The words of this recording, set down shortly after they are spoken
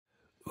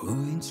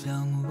云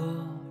降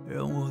落，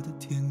让我的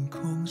天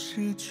空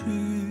失去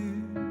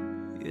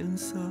颜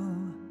色。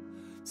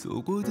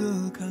走过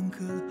的坎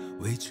坷，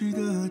未知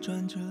的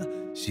转折，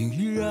心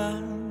依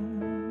然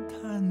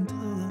忐忑。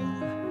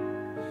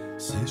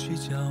思绪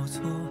交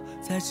错，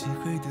在漆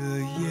黑的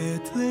夜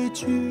褪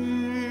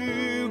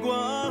去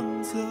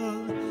光泽。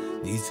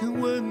你曾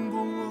问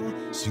过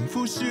我，幸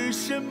福是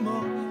什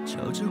么？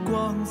朝着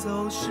光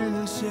走，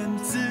视线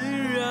自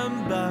然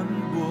斑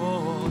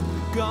驳。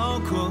高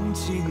空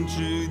静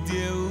止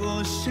跌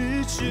落，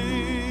失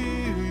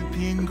去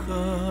平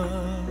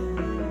衡。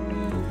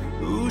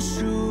无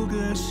数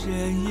个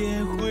深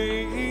夜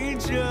回忆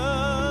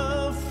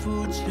着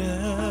浮沉。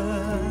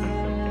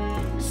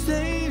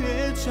岁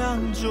月常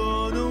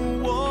捉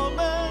弄我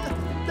们，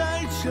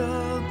带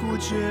着固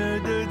执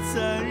的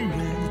残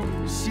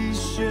忍，戏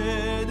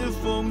谑的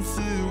讽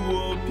刺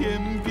我偏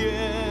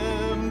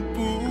偏不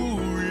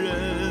忍。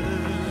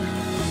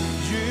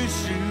于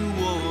是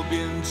我变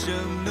成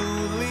努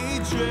力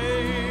追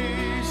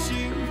幸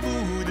福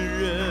的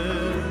人，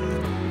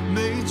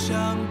每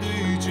场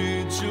对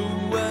决中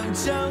顽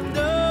强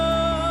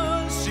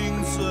的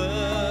幸存，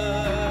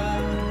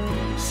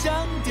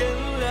想点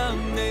亮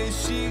内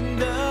心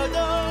的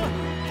灯，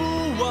不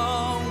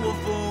忘我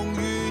风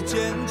雨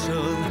兼程，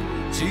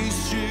继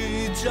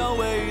续找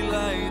未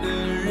来的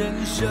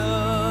人生，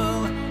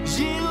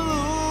一路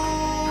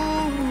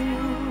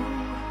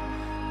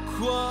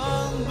狂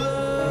奔。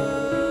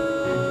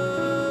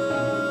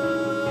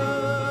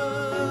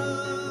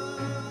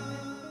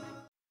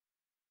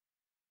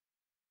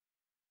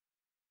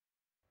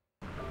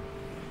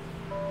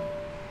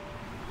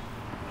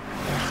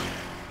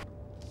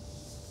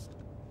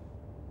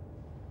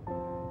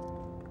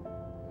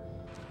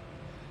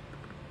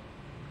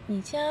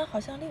你家好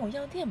像离我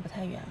药店不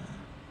太远啊。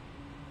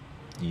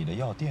你的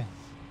药店？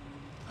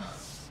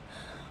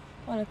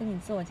忘了跟你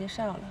自我介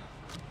绍了。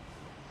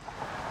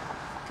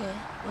给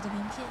我的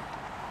名片。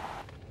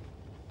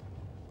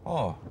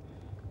哦，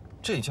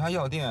这家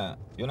药店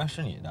原来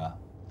是你的。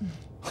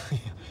哎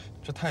呀，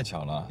这太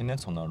巧了，今天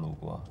从那儿路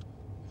过。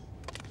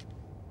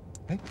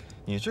哎，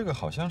你这个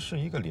好像是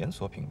一个连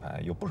锁品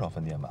牌，有不少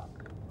分店吧？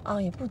哦，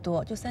也不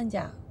多，就3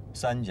家。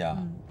3家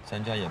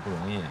，3家也不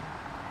容易。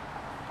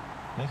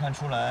没看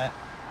出来，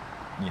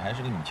你还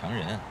是个女强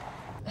人。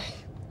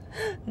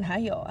哪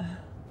有啊？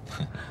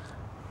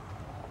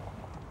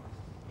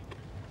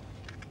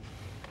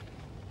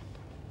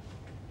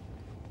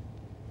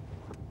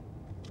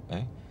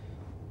哎，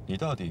你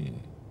到底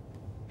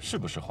是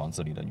不是黄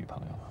自立的女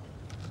朋友啊？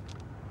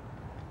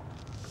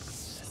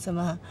怎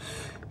么，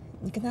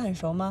你跟他很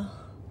熟吗？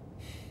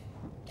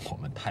我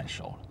们太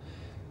熟了，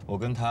我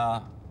跟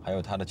他还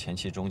有他的前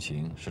妻钟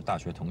情是大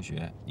学同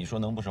学，你说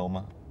能不熟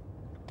吗？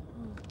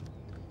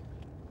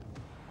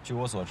据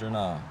我所知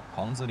呢，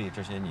黄自立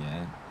这些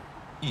年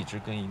一直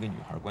跟一个女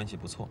孩关系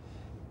不错。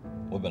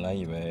我本来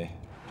以为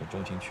这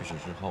钟情去世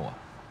之后啊，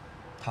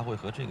他会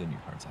和这个女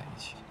孩在一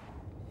起，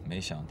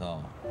没想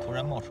到突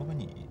然冒出个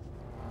你。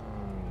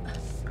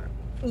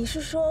你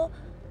是说，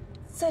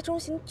在钟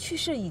情去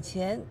世以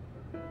前，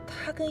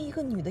他跟一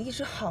个女的一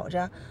直好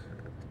着，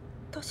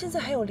到现在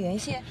还有联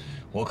系？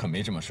我可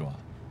没这么说。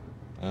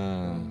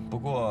不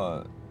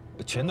过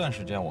前段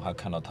时间我还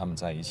看到他们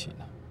在一起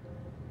呢。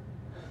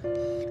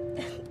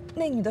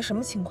那女的什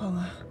么情况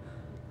啊？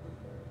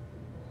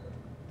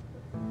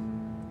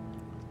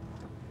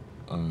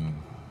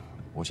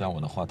我想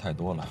我的话太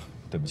多了，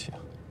对不起啊。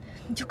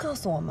你就告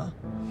诉我嘛。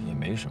也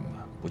没什么，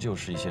不就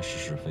是一些是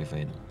是非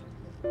非的吗？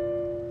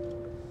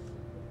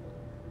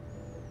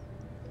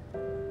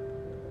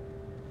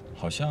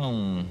好像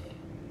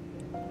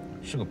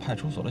是个派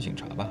出所的警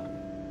察吧？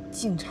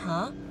警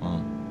察？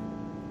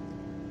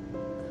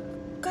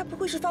该不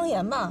会是方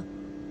言吧？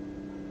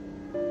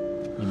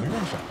你们认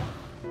识啊？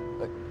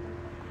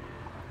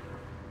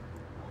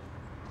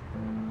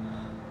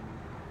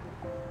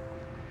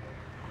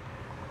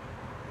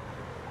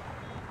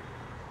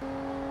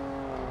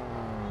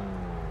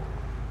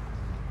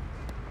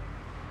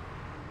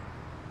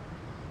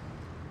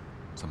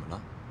怎么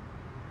了？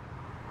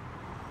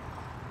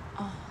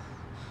哦，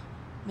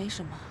没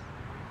什么。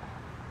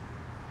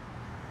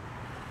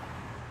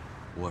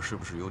我是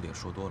不是有点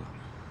说多了？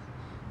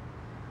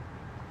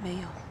没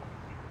有。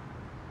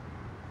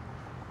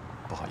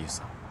不好意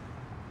思啊。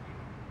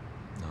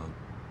那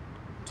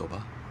走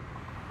吧。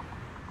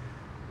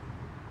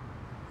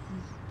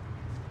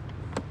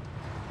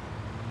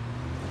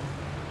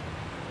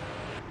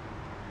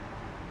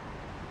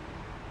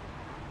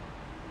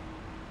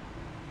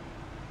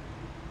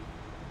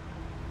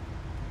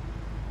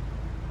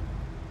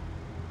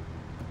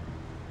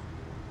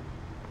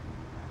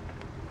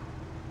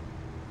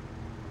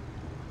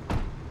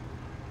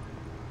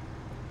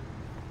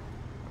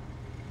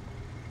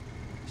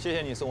谢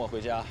谢你送我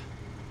回家，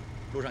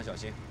路上小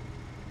心。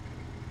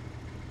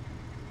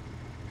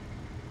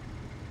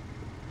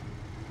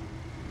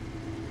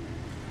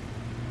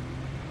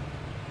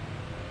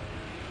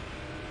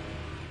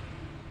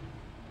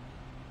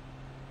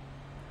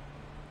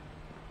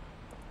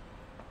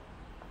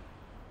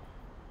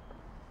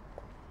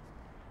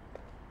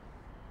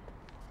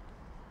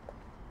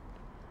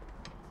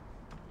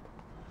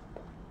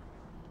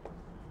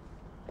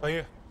半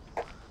月，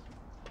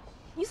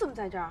你怎么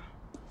在这儿？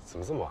怎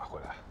么这么晚回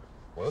来？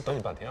我都等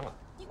你半天了。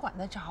你管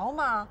得着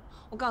吗？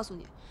我告诉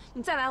你，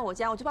你再来我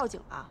家我就报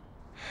警了。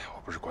我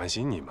不是关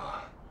心你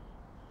吗？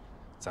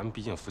咱们毕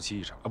竟夫妻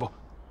一场啊，不，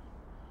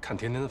看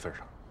天天的份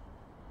上，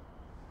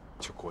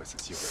就过一次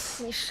机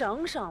会。你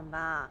省省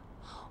吧，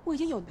我已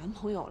经有男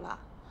朋友了，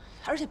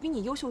而且比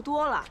你优秀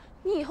多了。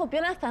你以后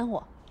别来烦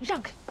我，你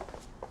让开。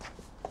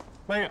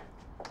半月，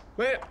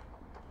半月。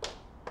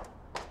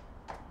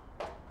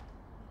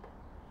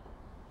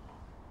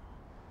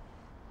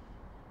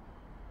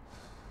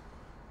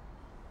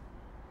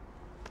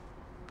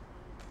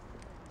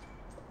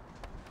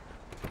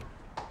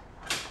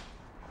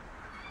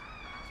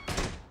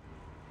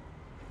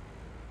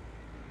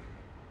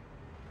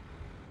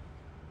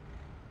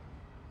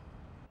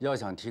要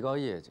想提高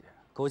业绩，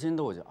勾心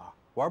斗角、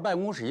玩办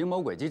公室阴谋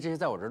诡计，这些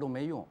在我这儿都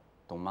没用，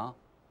懂吗？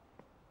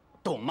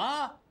懂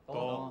吗？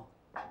懂。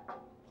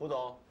胡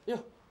总，哟，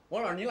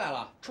王老师您来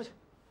了，出去。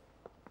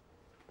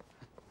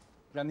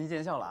让您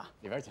见笑了啊，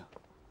里边请。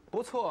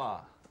不错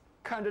啊，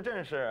看这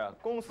阵势，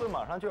公司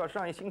马上就要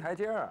上一新台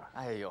阶儿。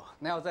哎呦，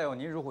那要再有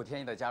您如虎添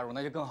翼的加入，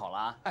那就更好了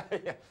啊！哎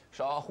呀，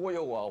少忽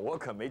悠我，我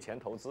可没钱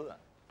投资。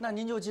那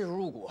您就技术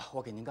入股，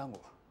我给您干股。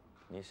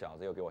你小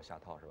子又给我下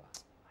套是吧？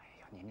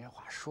您这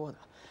话说的，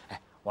哎，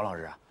王老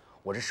师啊，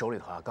我这手里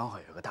头啊刚好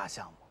有一个大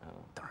项目，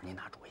等着您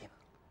拿主意呢。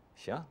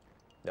行，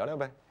聊聊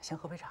呗。先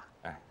喝杯茶。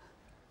哎，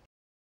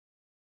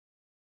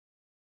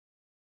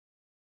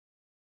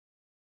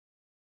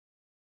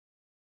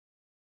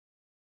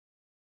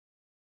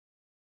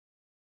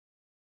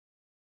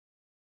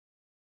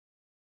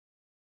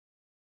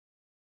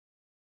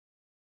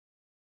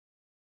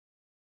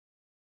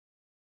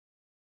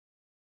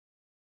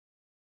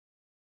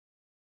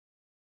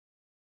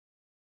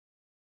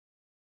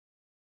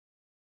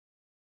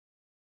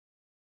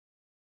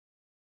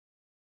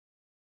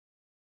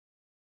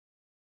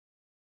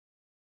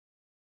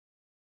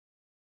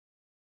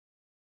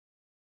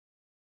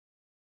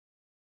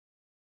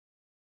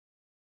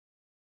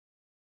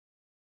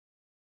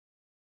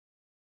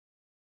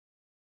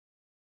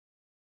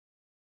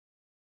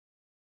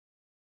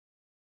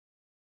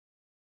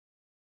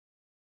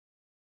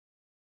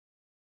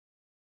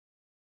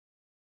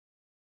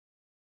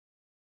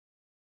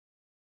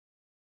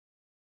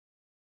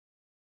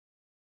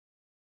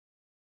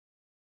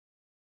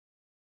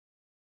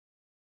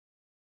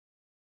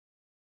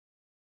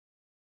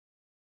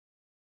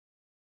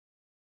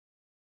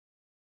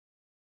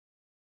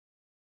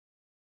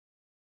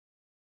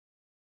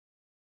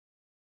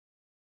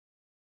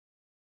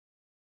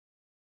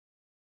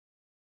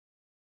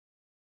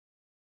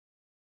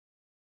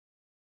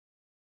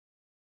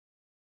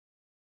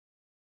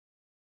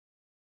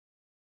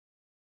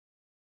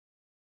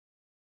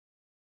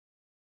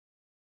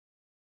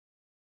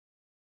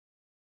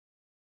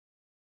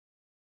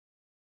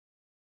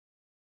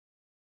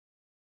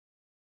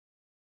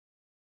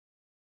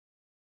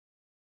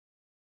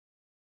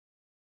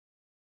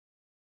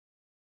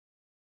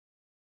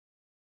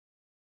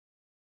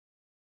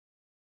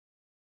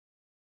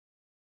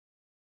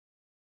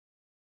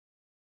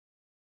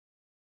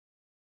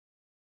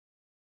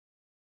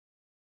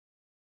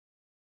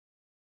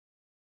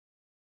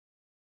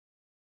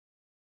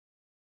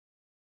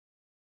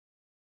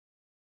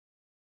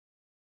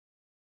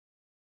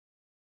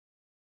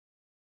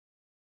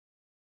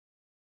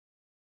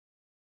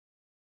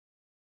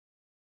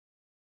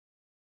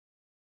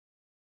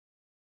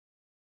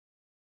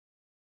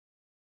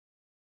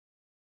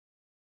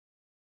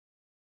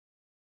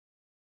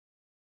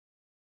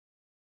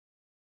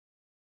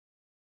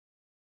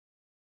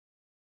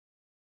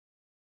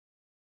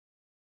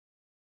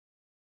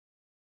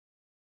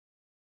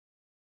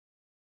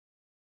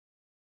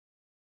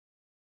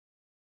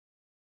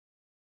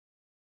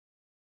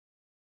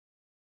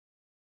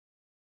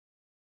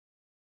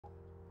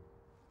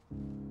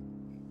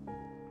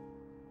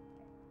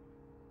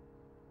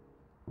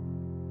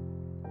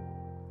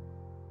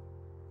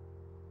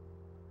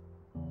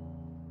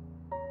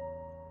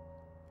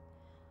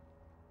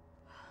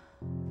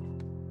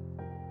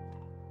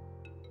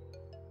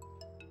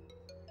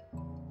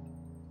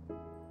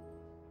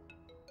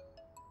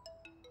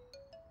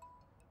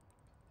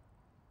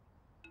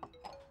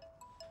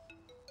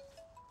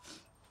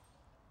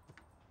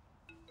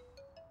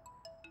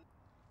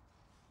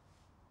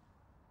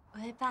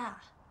喂，爸。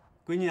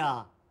闺女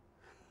啊，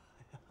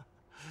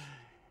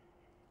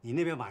你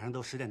那边晚上都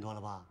10点多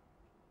了吧？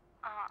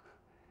啊。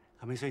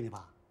还没睡呢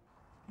吧？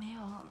没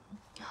有，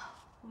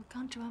我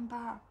刚值完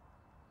班，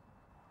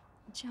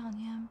这2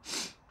天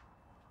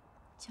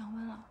降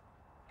温了。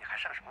你还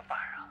上什么班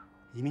啊？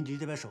移民局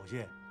这边手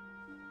续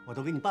我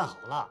都给你办好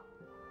了。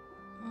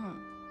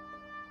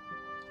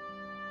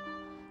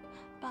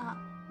爸。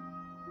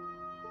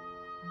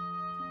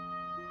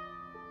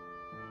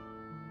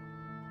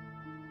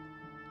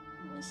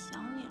我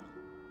想你了。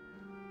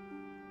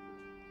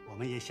我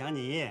们也想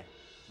你。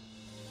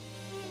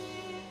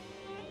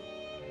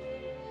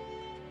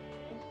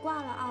我挂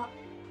了啊。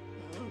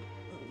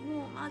跟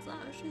我妈早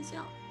点睡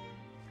觉。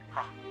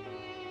好。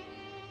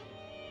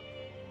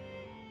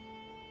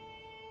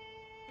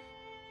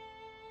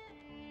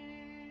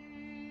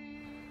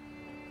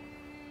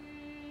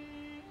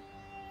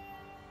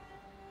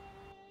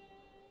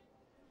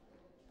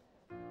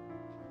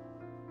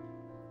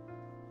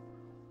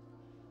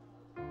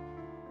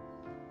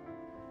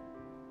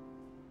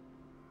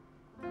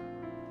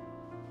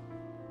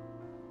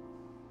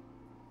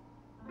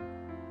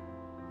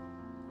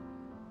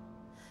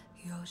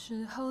有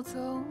时候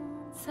总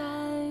在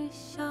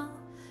想，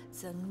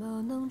怎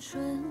么能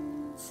纯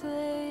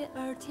粹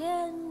而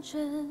天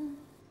真，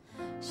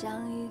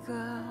像一个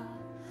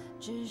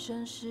置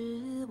身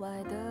事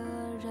外的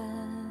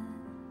人。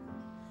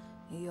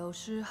有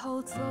时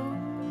候总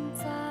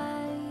在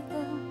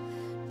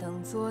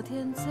等昨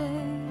天最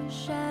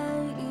善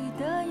意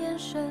的眼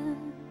神，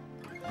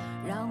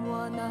让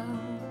我能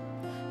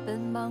奔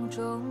忙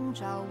中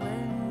找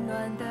温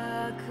暖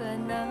的可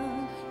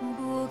能。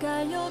不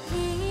该有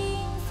平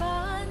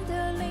凡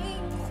的灵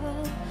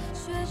魂，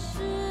却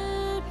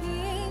是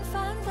平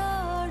凡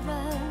的人，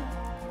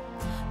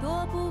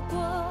躲不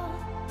过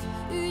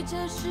与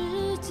这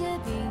世界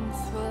并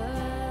存。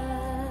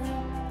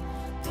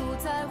不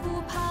在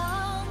乎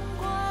旁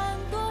观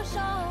多少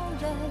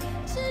人，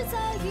只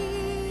在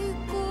意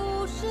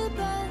故事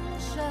本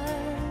身。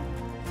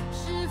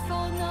是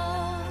否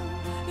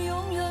能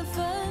永远奋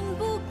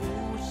不顾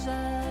身，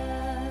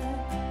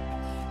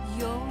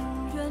永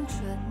远纯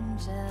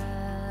真？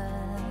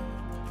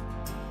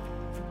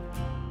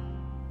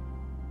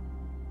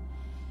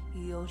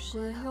有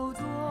谁有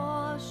多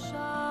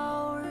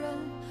少人，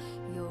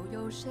又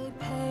有谁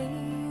陪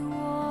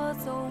我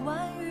走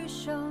完余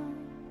生？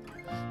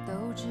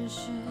都只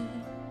是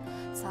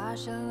擦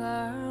身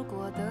而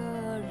过的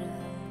人，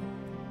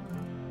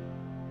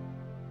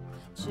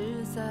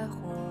只在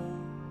乎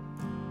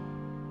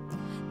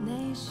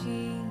内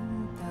心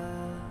的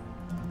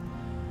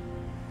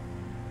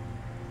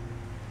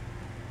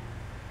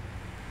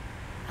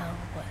安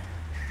稳。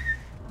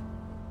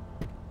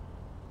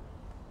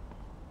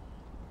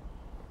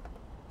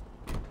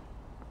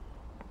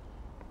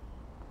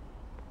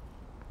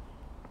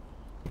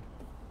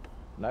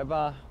来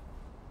吧。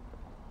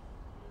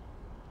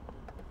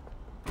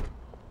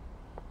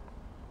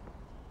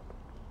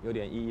有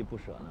点依依不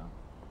舍呢。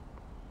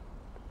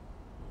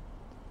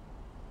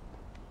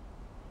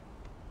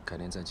改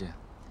天再见。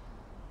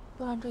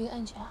路上注意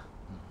安全啊。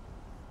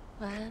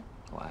晚安。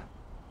晚安。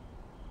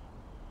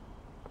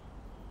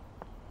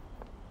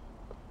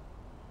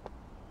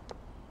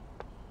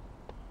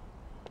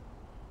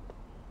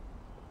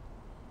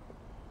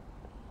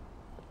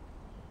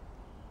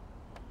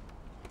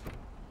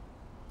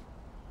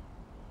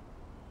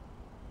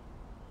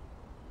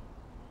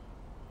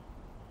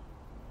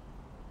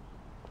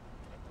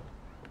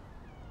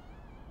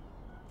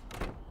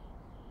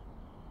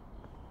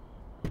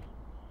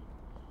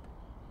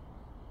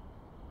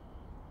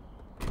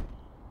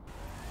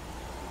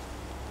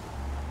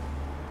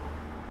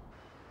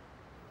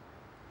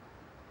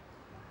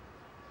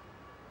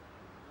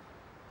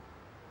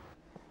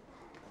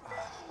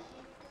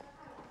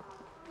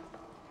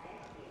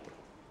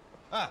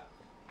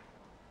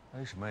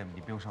哎，什么呀？你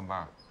不用上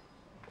班？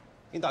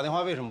给你打电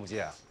话为什么不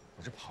接？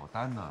我这跑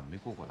单呢，没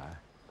过来。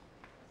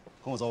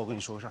跟我走，我跟你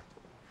说个事儿。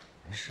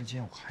没时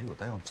间，我还有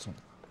单要送。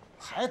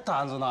还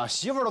单子呢？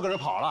媳妇儿都跟人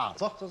跑了。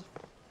走走走。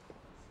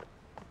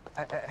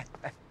哎，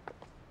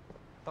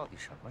到底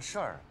什么事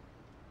儿啊？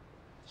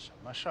什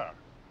么事儿？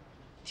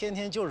天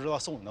天就知道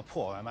送你那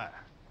破外卖，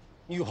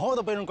女朋友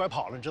都被人拐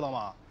跑了，你知道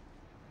吗？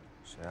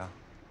谁啊？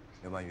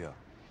刘曼玉啊？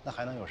那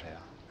还能有谁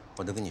啊？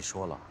我都跟你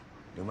说了，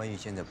刘曼玉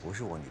现在不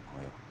是我女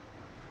朋友。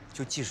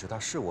就即使她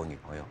是我女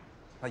朋友，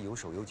她有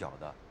手有脚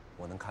的，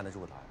我能看得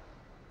住她。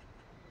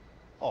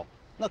哦，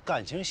那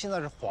感情现在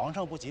是皇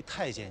上不急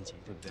太监急，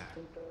对不对？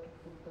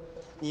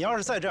你要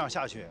是再这样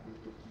下去，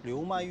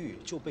刘曼玉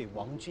就被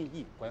王俊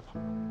义拐跑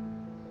了。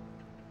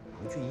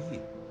王俊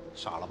义，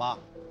傻了吧？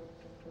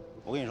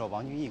我跟你说，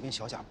王俊义跟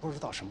小贾不知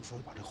道什么时候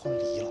就把这婚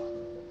离了，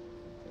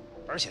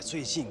而且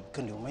最近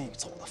跟刘曼玉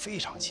走得非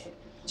常近，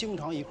经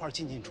常一块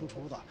进进出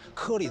出的，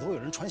科里都有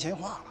人传闲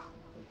话了。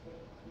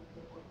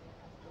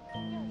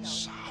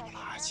傻不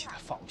拉几的，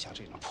放不下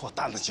这张破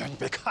单子，姐，你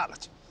别看了。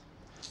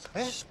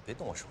哎，别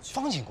动我手机。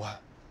方警官。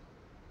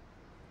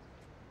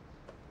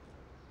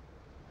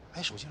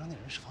哎，手机上那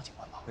人是方警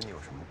官吗？跟你有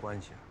什么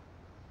关系啊？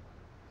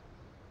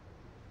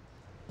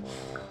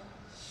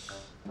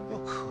哟，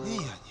可以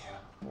呀你。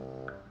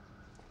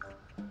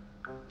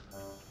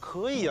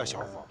可以呀，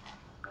小伙。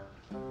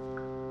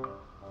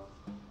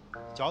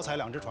脚踩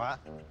两只船。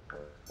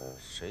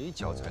谁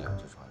脚踩两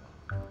只船了？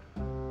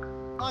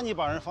那你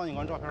把人方警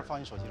官照片放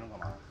你手机上干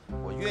嘛？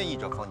我愿意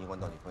找方警官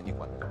到你和你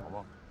管得着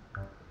吗？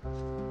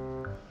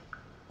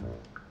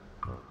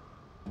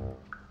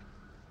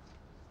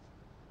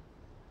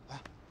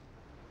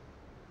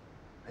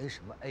哎，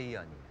什么 A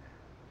呀你？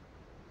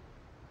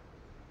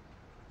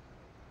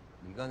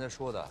你刚才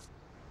说的，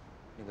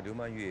那个刘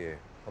曼玉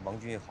和王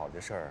俊义好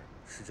的事儿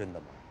是真的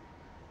吗？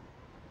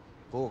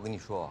不过我跟你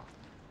说，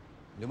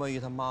刘曼玉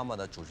她妈妈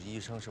的主治医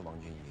生是王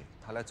俊义，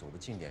他俩走得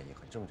近点也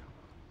很正常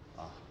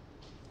啊。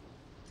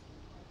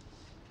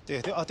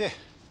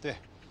对，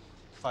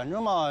反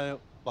正嘛，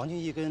王俊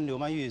义跟刘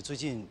曼玉最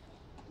近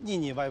腻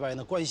腻歪歪，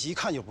那关系一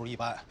看就不是一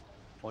般。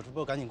我这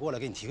不赶紧过来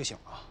给你提个醒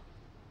啊。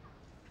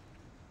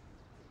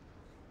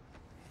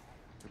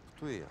这不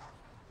对呀，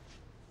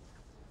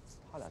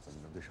他俩怎么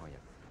能对上眼？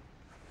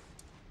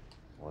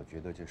我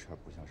觉得这事儿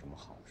不像什么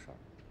好事儿。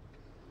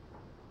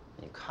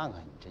你看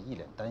看你这一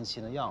脸担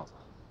心的样子，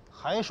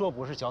还说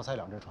不是脚踩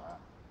两只船。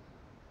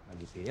哎，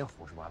你别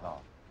胡说八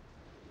道。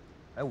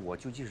哎，我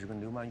就即使跟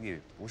刘曼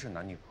玉不是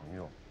男女朋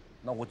友，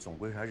那我总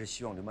归还是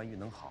希望刘曼玉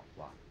能好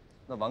吧？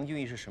那王俊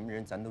义是什么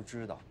人，咱都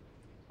知道，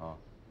啊。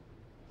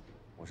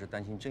我是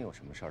担心真有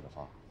什么事儿的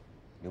话，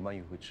刘曼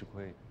玉会吃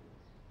亏。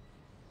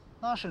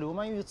那是刘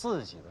曼玉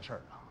自己的事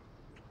儿啊。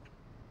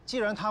既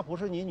然她不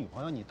是你女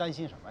朋友，你担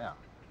心什么呀？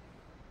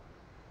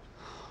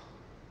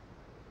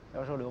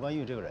要说刘曼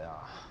玉这个人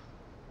啊，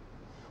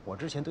我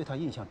之前对她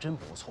印象真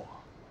不错，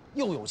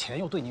又有钱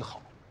又对你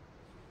好。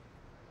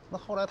那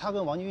后来她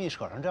跟王俊义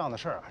扯上这样的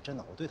事儿啊，真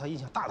的我对她印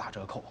象大打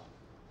折扣。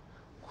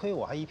亏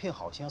我还一片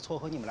好心要撮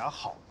合你们俩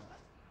好呢。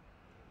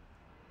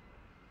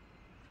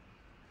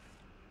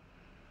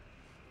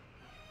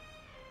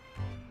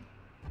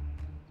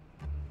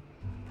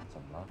怎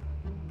么了？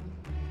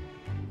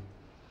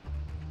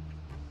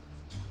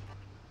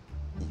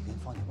你跟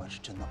方警官是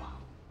真的吗？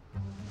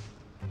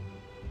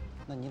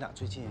那你俩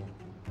最近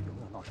有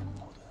没有闹什么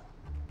矛盾？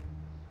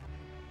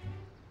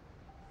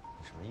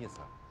你什么意思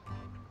啊？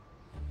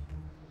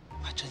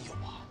还真有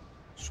啊！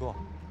说，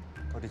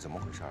到底怎么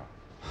回事啊？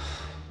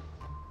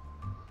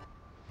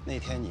那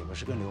天你不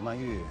是跟刘曼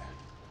玉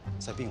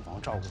在病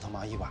房照顾他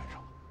妈一晚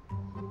上，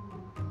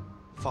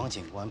方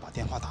警官把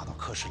电话打到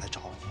科室来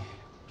找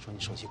你，说你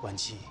手机关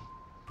机，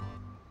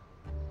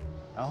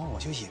然后我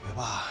就以为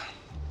吧，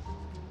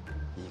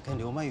你跟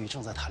刘曼玉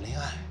正在谈恋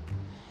爱，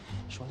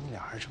说你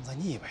俩人正在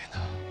腻歪呢。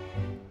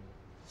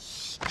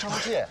张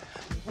介，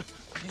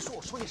你说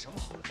我说你什么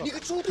好？你个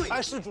猪队友！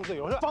哎，是猪队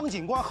友，是方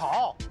警官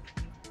好。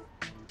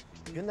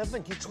原来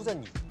问题出在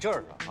你这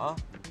儿啊！啊，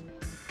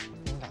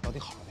你们俩到底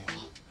好了没有？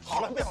好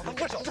了没有？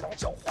不是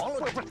搅黄了，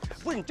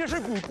不是，你这事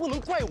你不能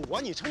怪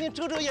我，你成天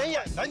遮遮掩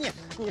掩的，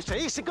你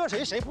谁搁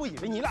谁不以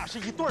为你俩是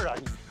一对儿啊？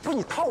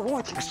你套路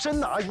还挺深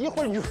的啊！一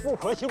会儿女富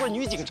婆，一会儿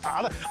女警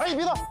察的。哎，你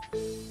别动！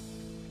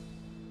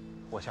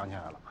我想起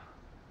来了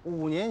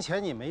，5年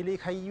前你没离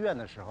开医院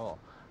的时候，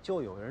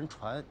就有人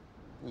传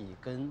你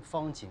跟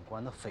方警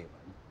官的绯闻，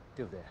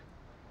对不对？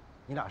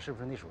你俩是不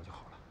是那时候就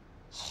好了？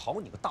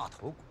好你个大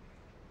头鬼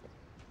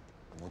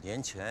！5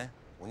年前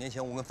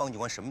我跟方警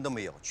官什么都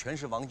没有，全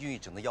是王俊义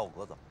整的幺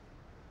蛾子。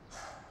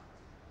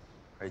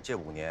而且这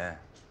5年，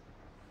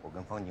我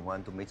跟方警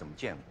官都没怎么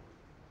见过，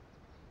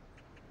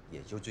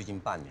也就最近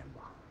半年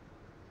吧。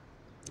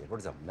也不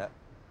知怎么的，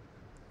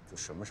就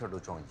什么事都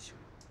撞一起了。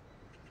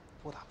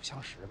不打不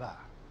相识呗。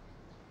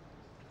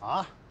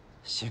啊，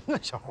行啊，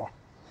小伙，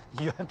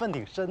你缘分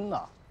挺深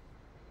呐。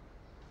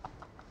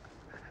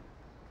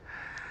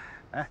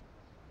哎，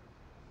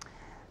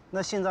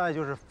那现在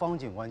就是方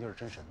警官就是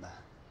真神呗。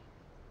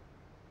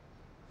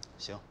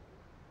行，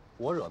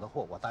我惹的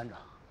祸我担着，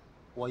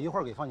我一会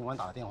儿给方警官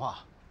打个电话，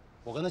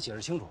我跟他解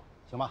释清楚，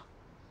行吧？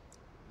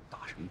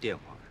打什么电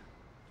话？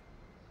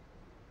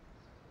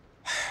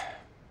唉，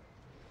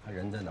他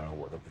人在哪儿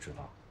我都不知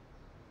道。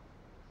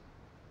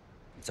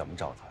你怎么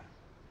找他呀？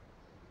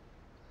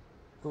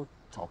都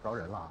找不着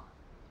人了。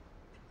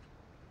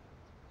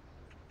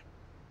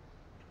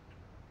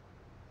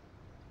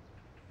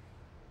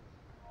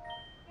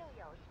又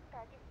有新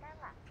的订单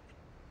了。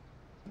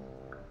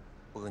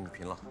不跟你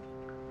贫了，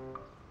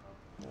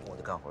我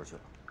得干活去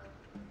了。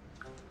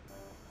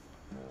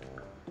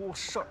多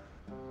事儿。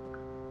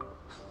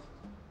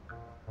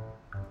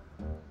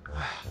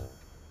唉。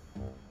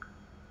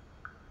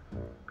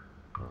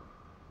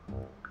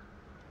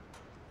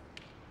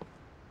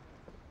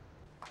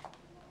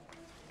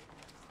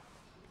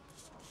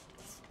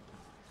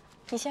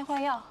你先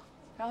换药，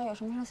然后有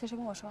什么事随时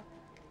跟我说。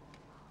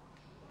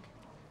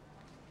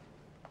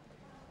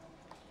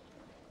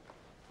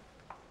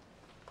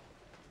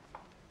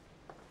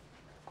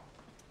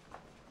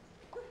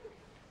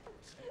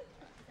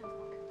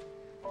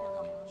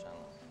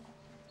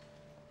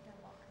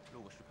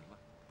录个视频吧。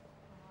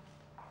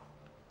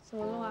怎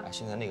么录啊？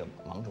现在那个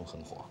芒种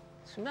很火。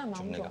什么叫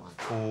芒种啊？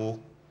噗。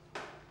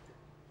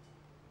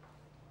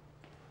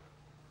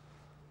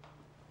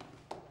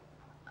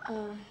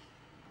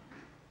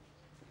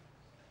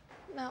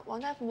那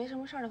王大夫没什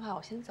么事儿的话，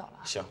我先走了。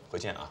行，回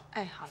见啊。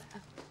哎，好嘞。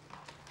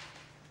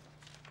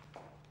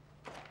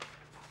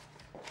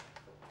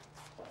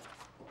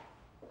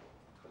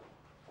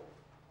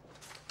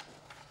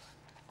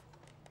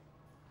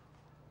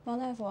王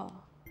大夫，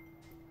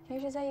平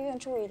时在医院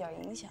注意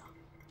点影响。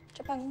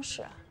这办公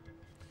室啊，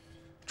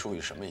注意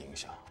什么影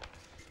响？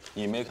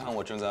你没看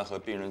我正在和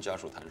病人家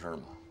属谈事儿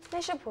吗？那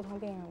是普通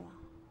病人吗？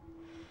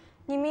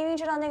你明明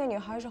知道那个女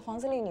孩是黄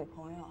自立女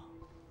朋友，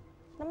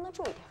能不能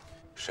注意点？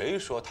谁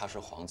说她是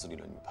黄自立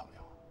的女朋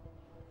友？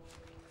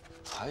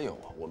还有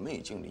啊，我们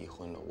已经离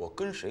婚了，我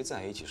跟谁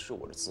在一起是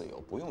我的自由，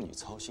不用你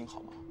操心，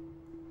好吗？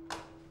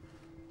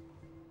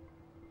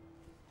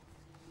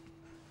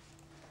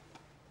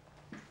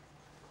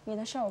你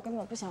的事儿我根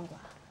本不想管。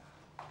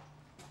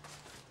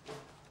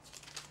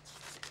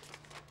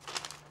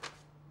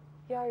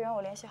幼儿园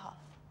我联系好了，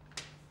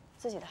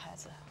自己的孩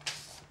子，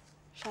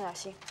上点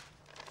心。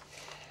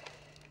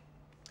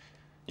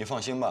你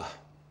放心吧，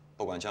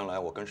不管将来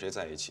我跟谁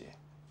在一起，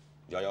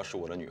瑶瑶是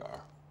我的女儿，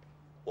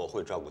我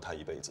会照顾她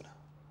一辈子的。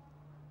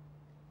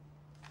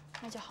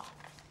那就好。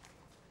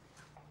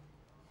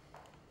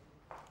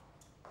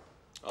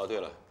哦，对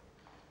了，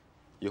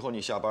以后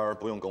你下班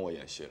不用跟我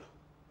演戏了，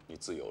你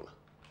自由了。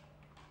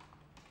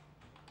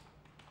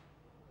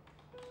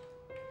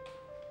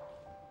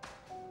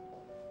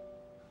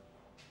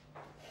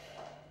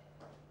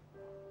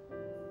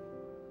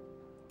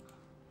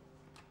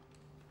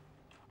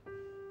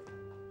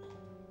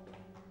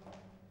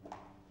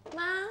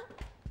妈，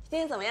今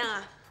天怎么样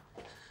啊？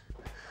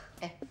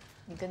哎，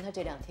你跟他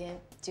这2天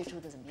接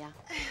触的怎么样？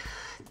哎呀，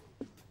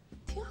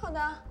挺好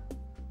的。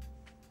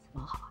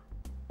怎么好啊？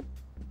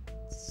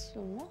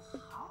怎么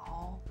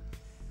好？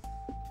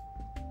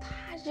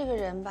他这个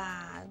人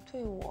吧，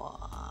对我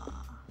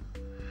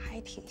还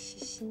挺细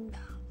心的，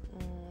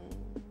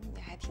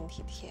也还挺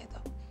体贴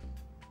的。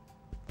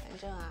反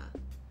正啊，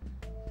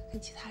跟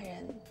其他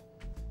人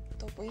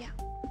都不一样。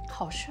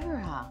好事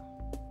啊！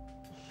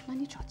那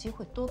你找机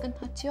会多跟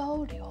他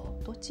交流，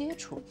多接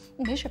触。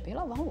你没事别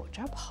老往我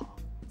这儿跑。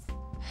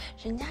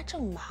人家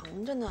正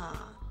忙着呢。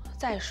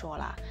再说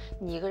了，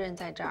你一个人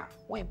在这儿，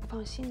我也不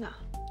放心呢。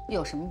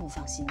有什么不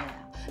放心的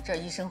呀？这儿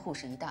医生护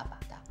士一大把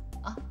的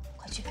啊！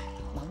快去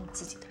忙你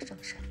自己的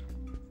正事。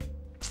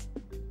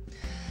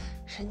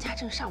人家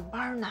正上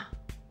班呢。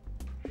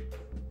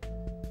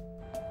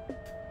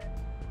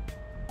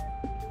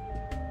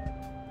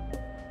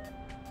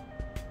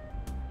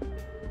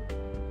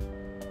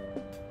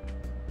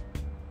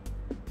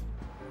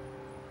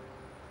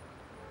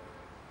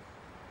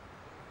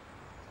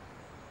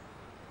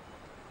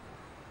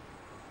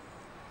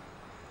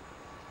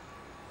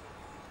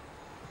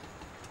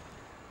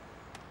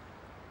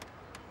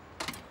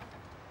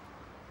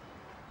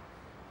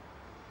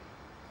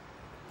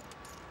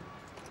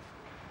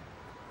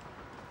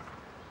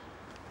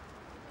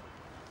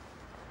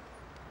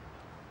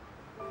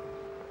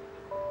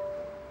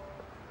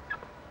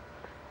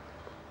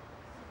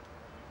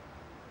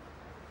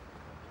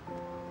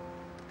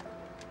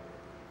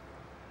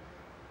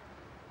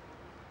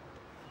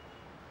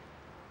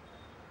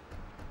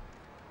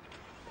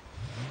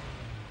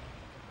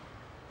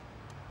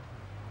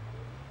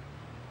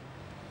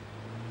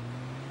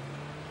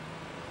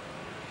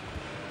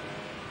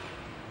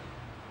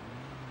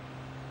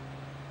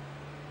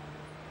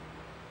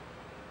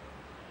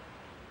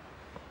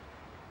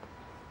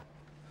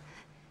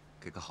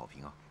给个好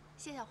评啊！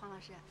谢谢黄老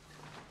师。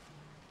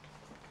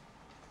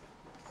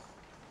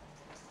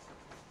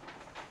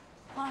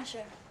黄老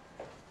师，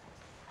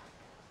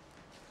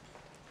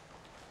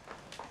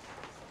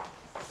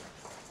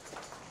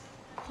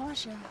黄老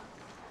师，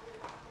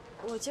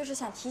我就是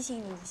想提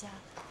醒你一下，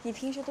你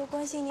平时多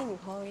关心你女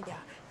朋友一点，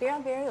别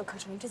让别人有可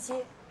乘之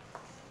机。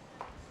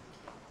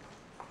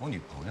我女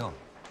朋友？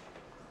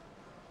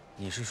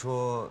你是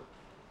说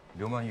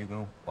刘曼玉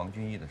跟王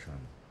俊义的事吗？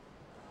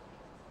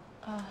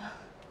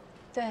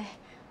对，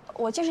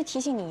我就是提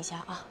醒你一下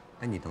啊。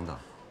哎，你等等，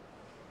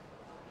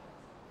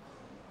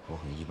我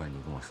很意外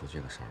你跟我说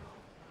这个事儿了。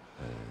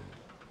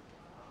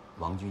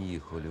王俊义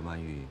和刘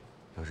曼玉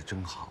要是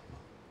真好了，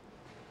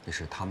那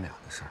是他们俩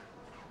的事儿，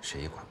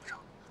谁也管不着。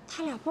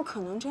他俩不可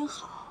能真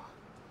好。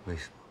为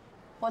什么？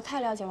我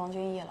太了解王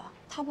俊义了，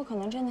他不可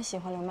能真的喜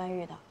欢刘曼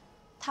玉的。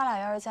他俩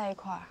要是在一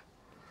块儿，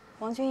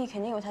王俊义肯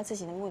定有他自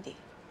己的目的。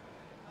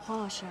黄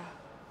老师，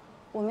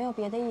我没有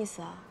别的意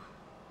思啊。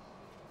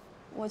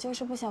我就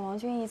是不想王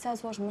俊义再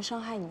做什么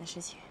伤害你的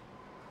事情。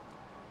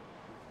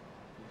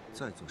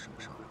再做什么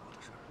伤害我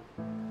的事儿？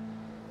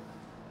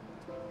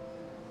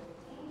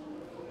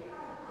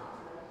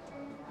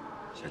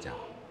小佳，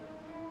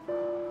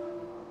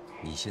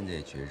你现在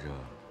也觉着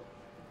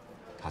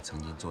他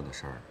曾经做的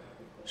事儿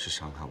是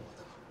伤害我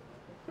的了？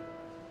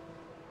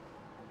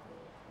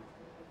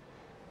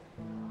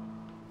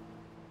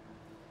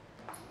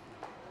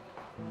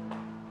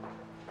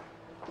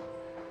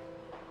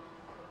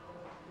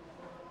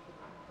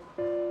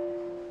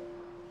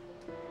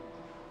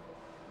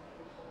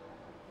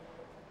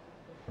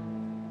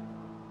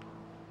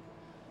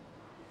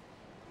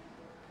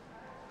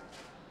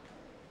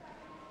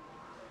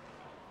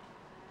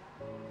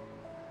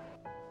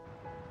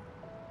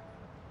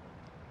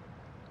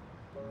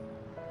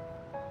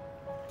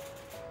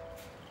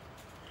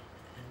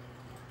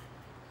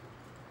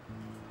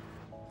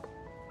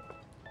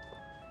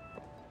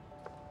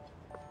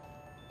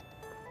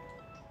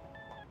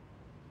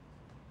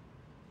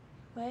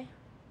喂，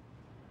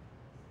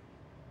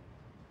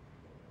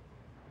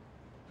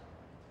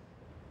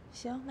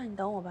行，那你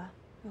等我吧，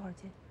一会儿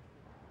见。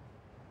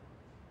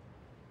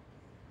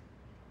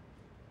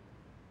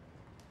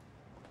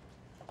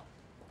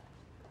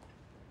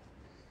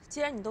既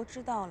然你都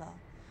知道了，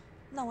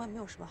那我也没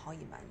有什么好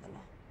隐瞒的了。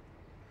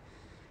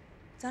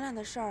咱俩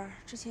的事儿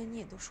之前你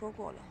也都说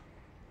过了，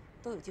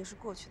都已经是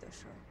过去的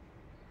事儿。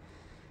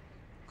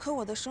可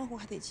我的生活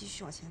还得继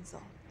续往前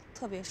走，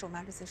特别是我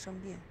妈这次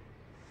生病，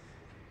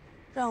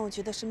让我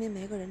觉得身边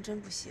没个人真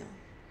不行。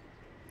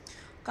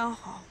刚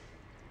好，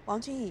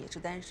王俊义也是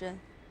单身，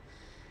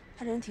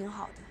他人挺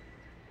好的，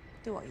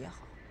对我也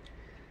好。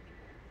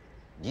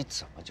你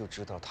怎么就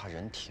知道他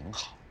人挺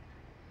好？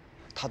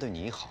他对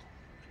你好，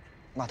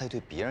那他对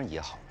别人也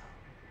好呢？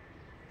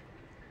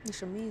你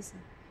什么意思？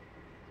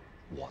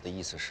我的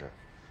意思是，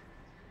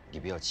你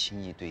不要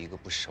轻易对一个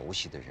不熟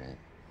悉的人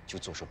就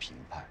做出评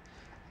判。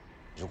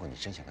如果你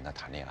真想跟他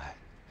谈恋爱，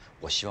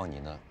我希望你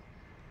呢，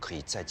可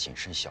以再谨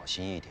慎小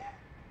心一点，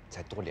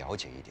再多了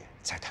解一点，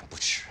再谈不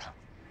迟啊。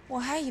我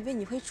还以为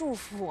你会祝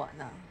福我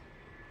呢，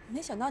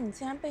没想到你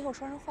竟然背后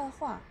说人坏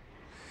话。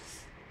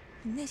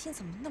你内心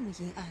怎么那么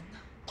阴暗呢？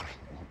不是，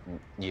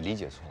你理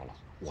解错了，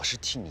我是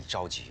替你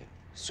着急，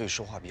所以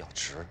说话比较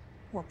直。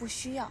我不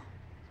需要。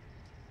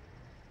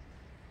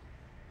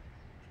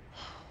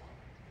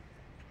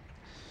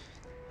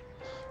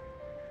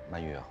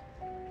曼玉啊，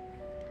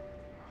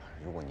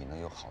如果你能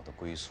有好的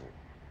归宿，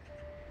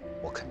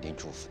我肯定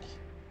祝福你，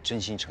真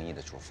心诚意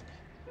的祝福你。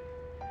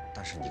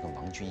但是你跟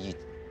王俊义，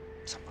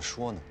怎么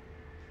说呢？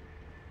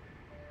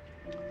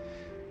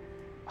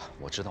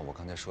我知道我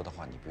刚才说的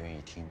话你不愿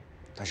意听，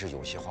但是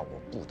有些话我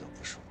不得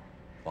不说。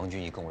王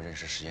俊义跟我认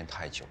识时间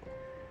太久了，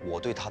我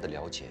对他的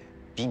了解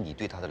比你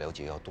对他的了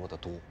解要多得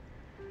多。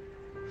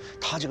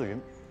他这个人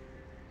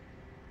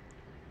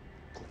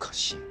不可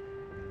信，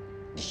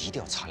你一定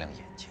要擦亮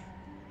眼睛。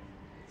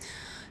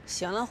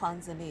行了，黄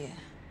子立，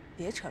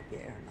别扯别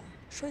人了，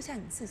说一下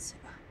你自己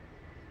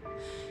吧。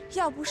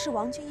要不是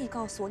王俊义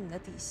告诉我你的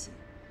底细，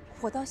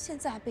我到现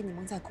在还被你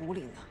蒙在鼓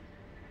里呢。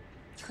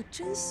你可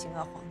真行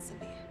啊，黄子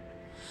立。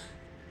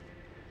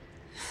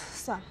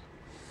算了，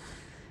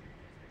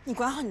你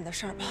管好你的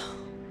事儿吧，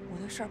我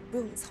的事儿不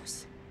用你操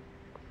心。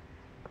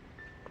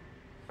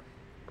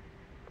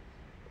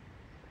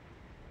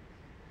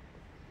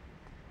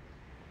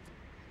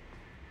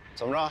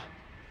怎么着？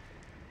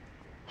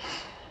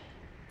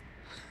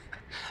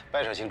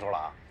掰扯清楚了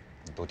啊？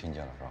你都听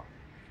见了是吧？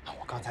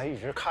我刚才一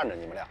直看着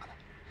你们俩呢。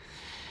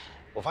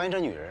我发现这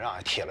女人啊，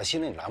铁了心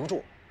了你拦不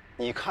住。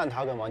你看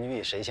她跟王俊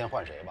义谁先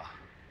换谁吧。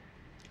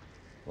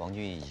王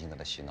俊义已经给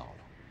她洗脑了。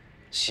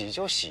洗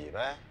就洗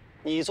呗，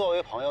你作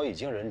为朋友已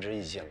经仁至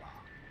义尽了。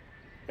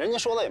人家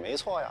说的也没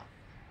错呀，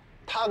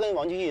他跟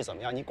王俊义怎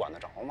么样，你管得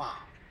着吗？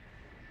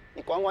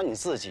你管管你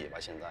自己吧，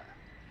现在。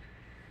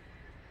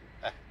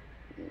哎，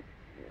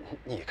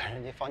你跟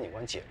人家方警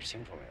官解释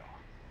清楚没有？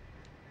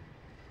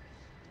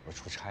我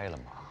出差了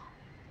嘛，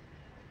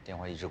电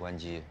话一直关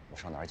机，我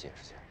上哪儿解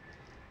释去？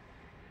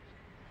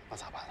那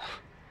咋办呢？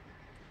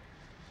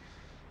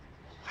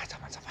哎，咋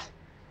办？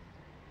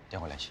电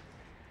话联系。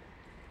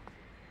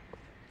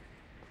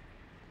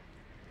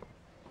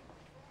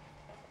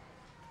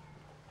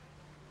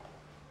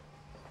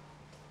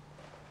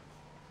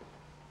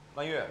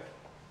曼玉，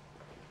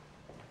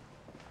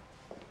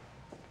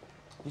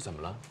你怎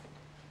么了？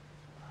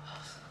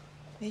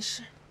没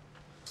事。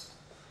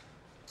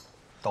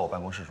到我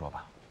办公室说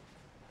吧。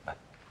来。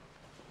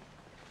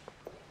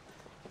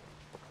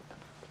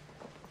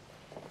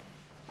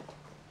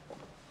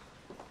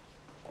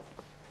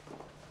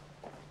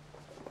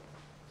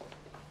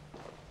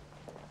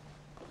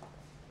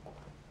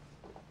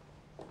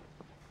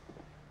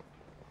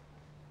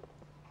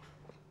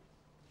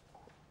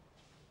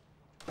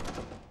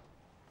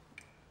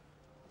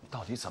你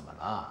到底怎么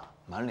了？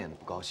满脸的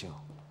不高兴。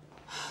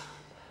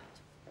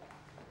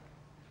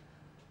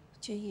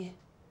俊义。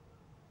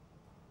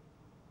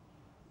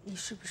你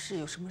是不是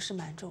有什么事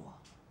瞒着我？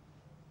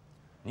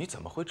你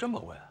怎么会这么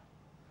问？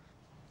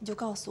你就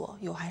告诉我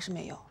有还是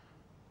没有？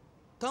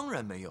当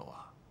然没有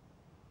啊！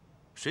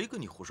谁跟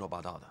你胡说八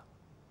道的？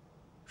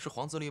是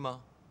黄自立吗？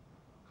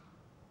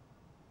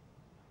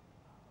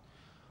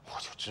我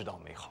就知道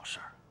没好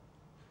事儿。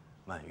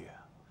曼玉，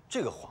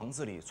这个黄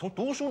自立从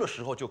读书的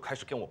时候就开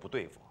始跟我不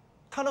对付，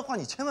他的话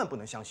你千万不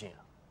能相信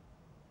啊！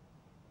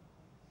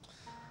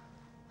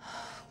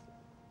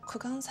可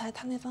刚才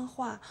他那番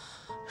话，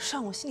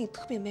让我心里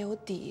特别没有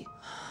底。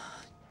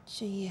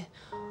俊义，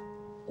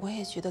我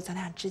也觉得咱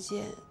俩之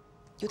间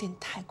有点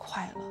太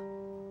快了。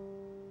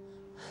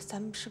咱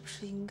们是不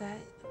是应该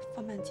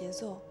放慢节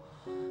奏，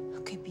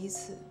给彼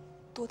此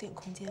多点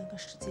空间和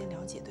时间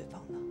了解对方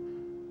呢？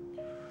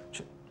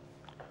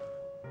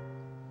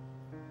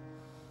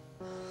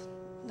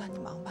那你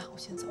忙吧，我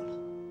先走了。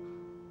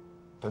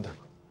等等，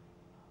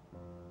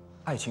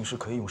爱情是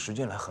可以用时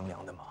间来衡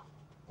量的吗？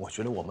我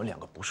觉得我们两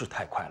个不是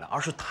太快了，而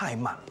是太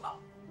慢了。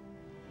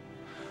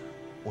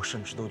我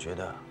甚至都觉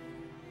得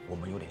我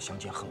们有点相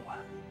见恨晚。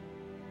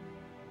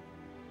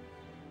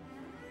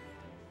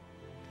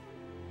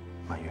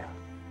曼玉，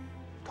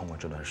通过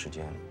这段时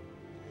间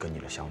跟你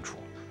的相处，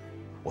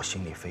我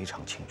心里非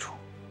常清楚，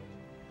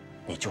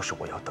你就是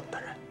我要等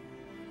的人。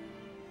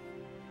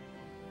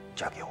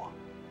嫁给我，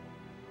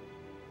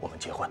我们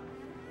结婚。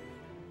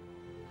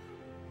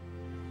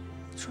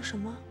说什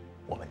么？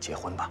我们结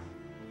婚吧。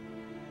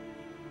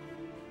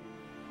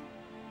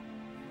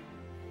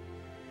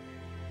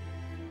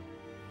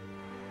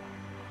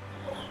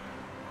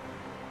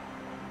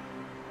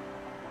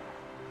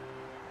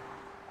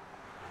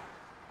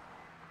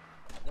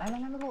来，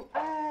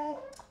哎，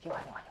听话，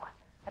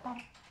哎，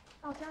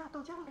到家了，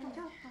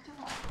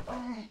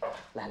哎，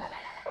来，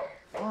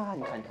哇，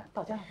你看，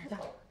到家了，到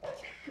家了。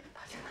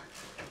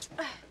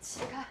膝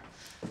盖，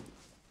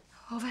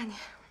我问你，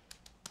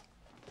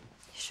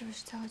你是不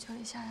是在我酒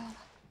里下药了？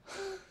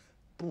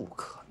不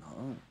可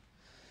能，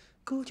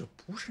哥就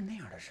不是那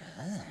样的人。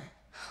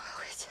我要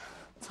回家。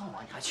操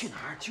我！你还去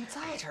哪儿？就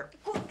在这儿。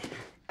滚！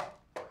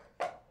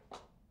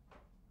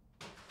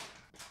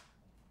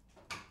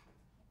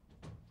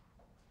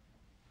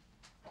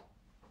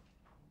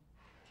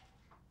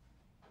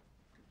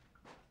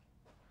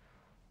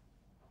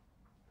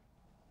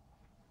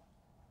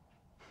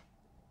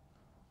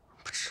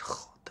不知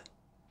好歹。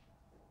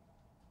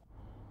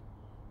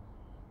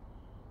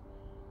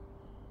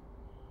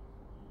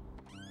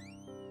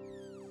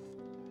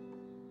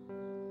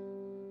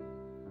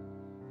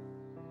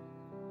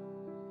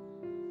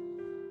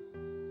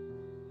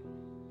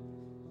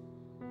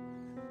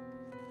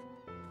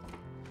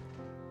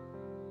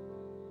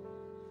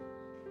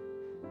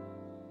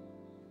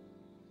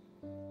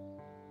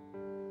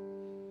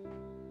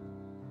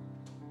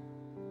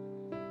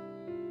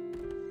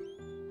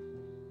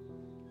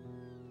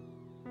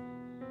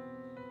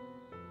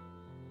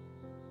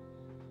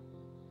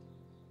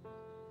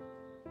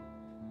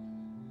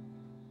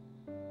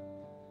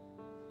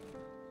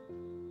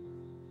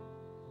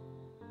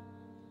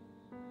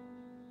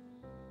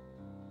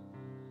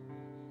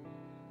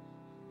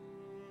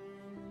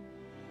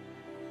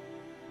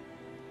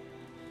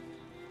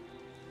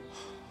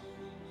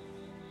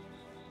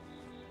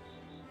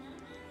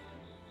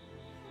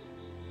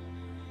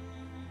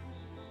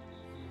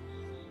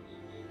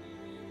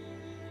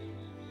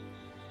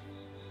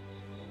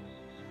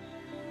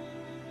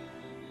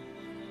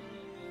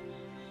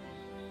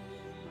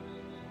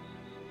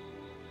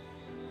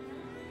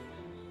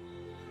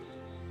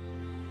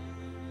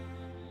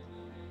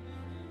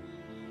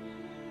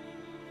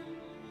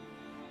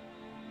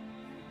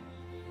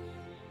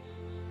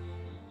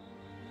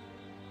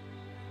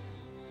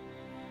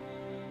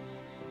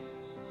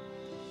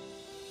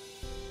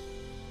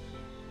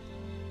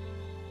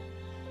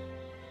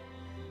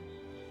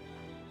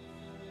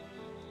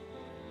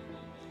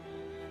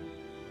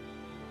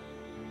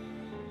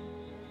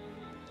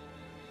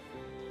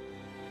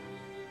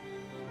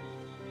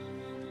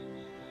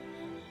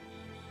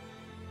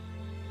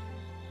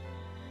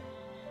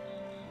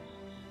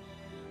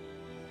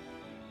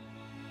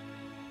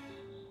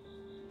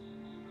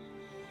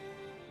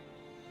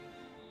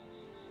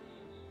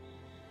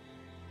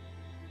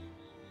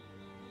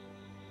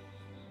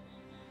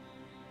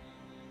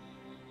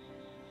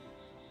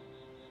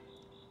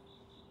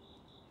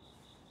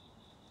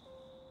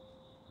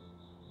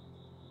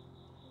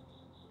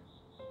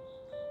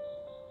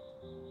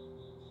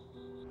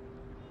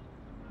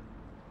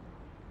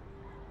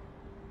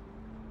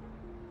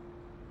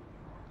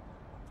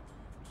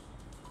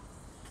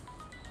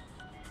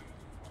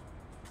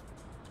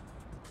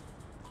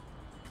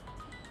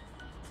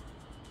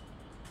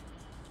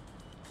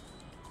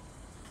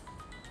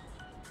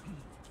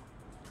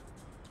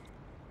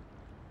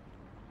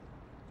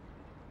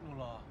露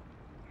露，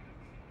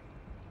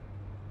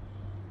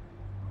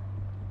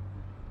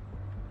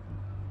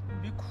你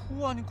别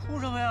哭啊！你哭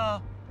什么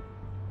呀？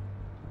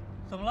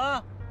怎么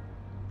了？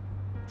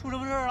出什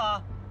么事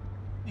了？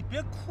你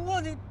别哭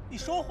啊！你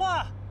说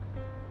话！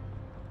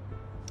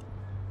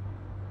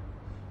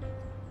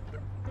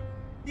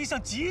你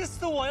想急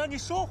死我呀？你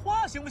说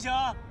话行不行？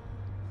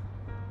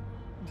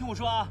你听我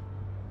说啊，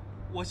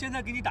我现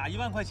在给你打1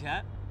万块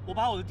钱，我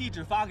把我的地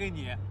址发给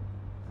你。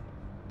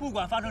不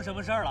管发生什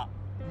么事儿了，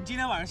你今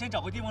天晚上先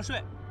找个地方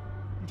睡。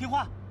你听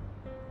话，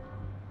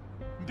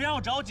你别让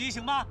我着急，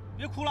行吗？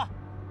别哭了。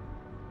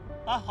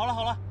啊，好了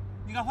好了，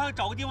你赶快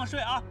找个地方睡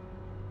啊。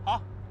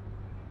好。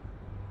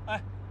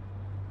哎。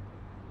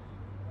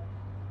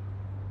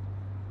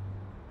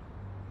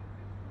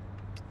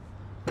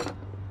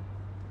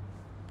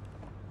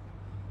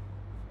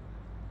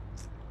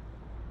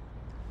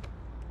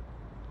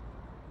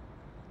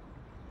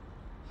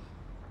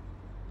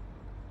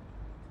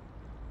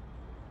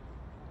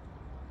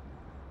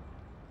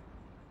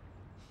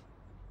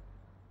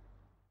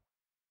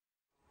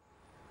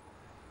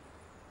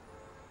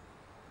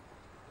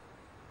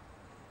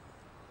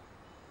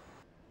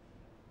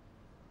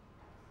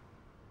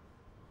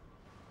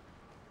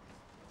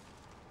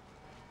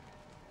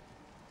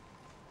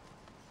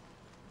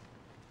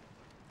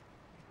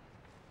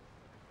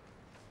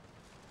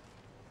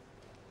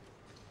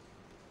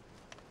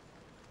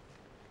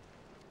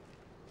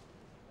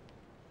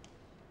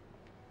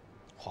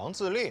黄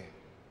自立，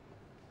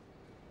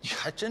你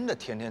还真的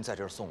天天在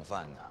这儿送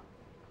饭呢。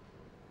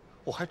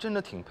我还真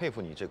的挺佩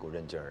服你这股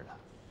韧劲儿的。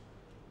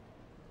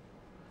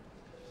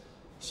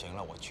行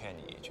了，我劝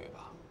你一句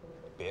吧，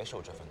别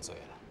受这份罪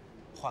了，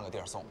换个地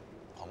儿送，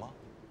好吗？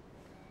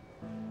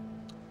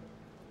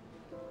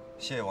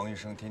谢谢王医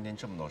生，天天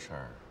这么多事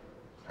儿，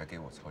还给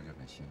我操这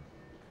份心，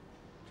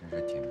真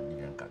是挺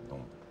令人感动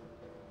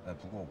的。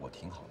不过我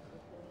挺好的，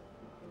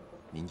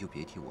您就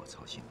别替我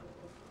操心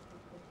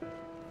了。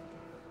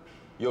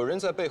有人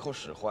在背后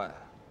使坏，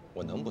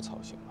我能不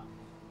操心吗？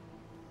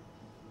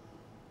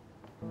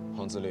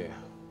黄自立，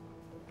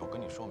我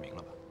跟你说明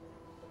了吧，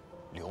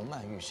刘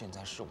曼玉现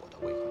在是我的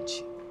未婚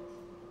妻，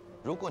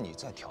如果你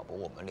再挑拨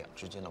我们俩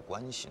之间的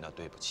关系，那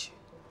对不起，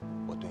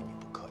我对你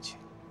不客气。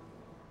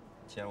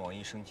既然王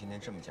医生今天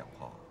这么讲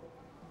话，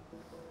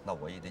那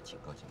我也得警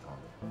告警告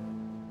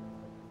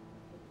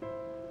你。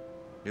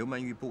刘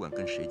曼玉不管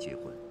跟谁结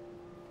婚，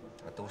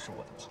她都是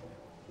我的朋友。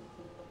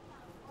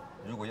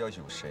如果要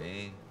有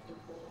谁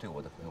对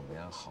我的朋友没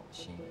安好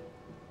心，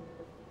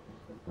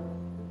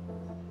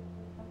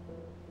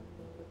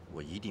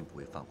我一定不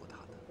会放过他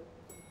的。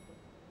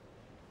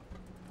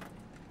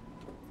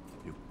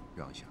哟，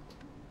让一下。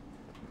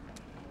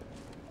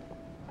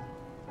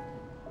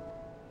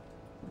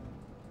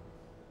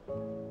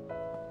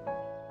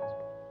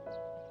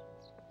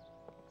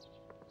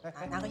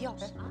拿个钥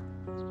匙啊！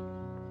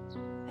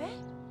哎，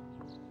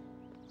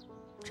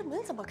这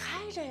门怎么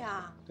开着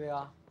呀？对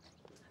呀。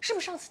是不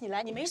是上次你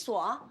来你没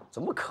锁？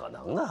怎么可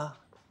能呢？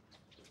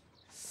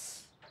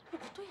不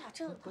对呀，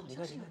这你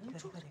看，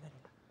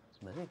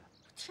门那个。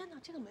天哪，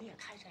这个门也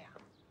开着呀！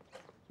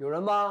有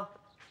人吗？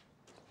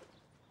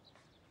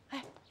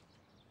哎，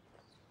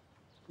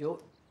有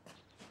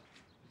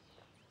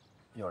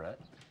人。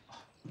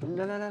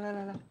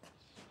来，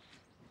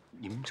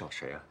你们找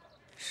谁啊？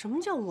什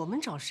么叫我们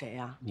找谁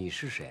啊？你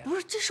是谁啊？不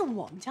是，这是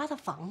我们家的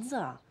房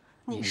子，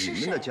你是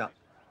谁？你们的家？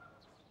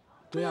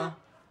对呀。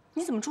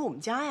你怎么住我们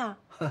家呀？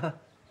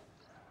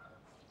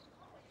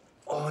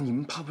哦，你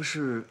们怕不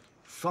是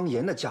方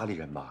言的家里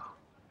人吧？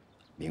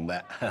明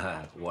白，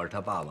我是他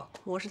爸爸，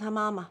我是他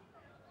妈妈。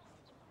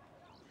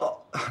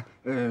哦，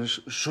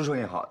叔叔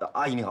你好，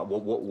阿姨你好，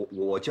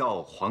我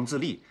叫黄自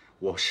立，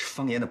我是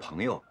方言的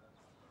朋友。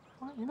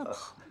方言的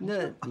朋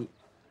友？那你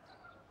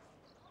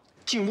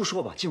进屋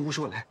说吧，进屋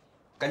说，来，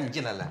赶紧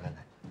进来，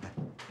来。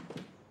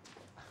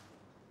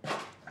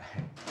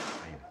哎，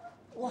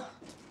哇，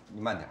你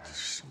慢点。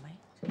什么呀？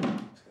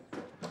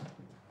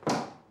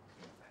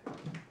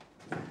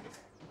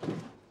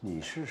你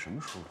是什么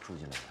时候住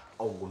进来的？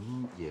哦，我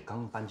们也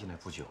刚搬进来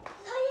不久。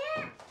讨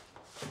厌。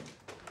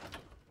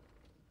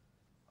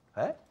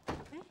哎。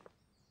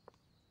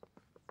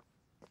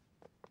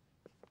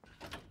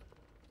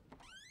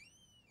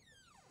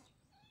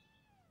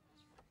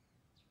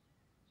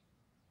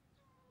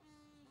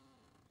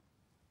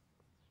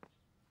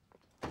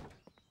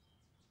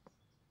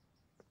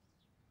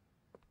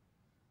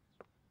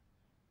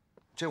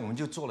这我们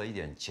就做了一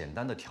点简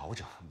单的调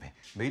整，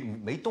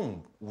没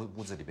动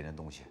屋子里边的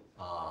东西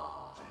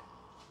啊，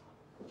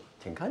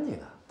挺干净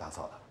的，打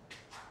扫的。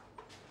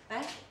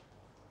哎，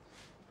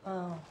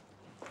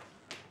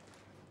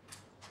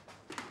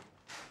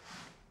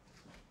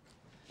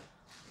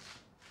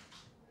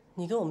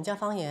你跟我们家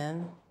方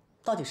言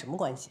到底什么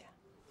关系？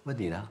问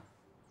你呢？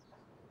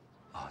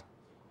啊，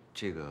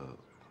这个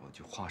我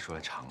就话说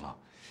来长了。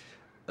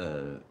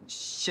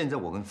现在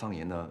我跟方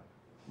言呢，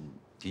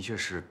的确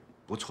是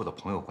不错的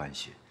朋友关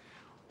系。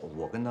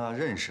我跟他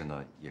认识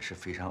呢，也是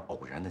非常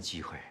偶然的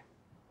机会。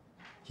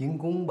因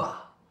公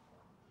吧？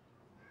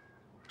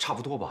差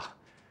不多吧。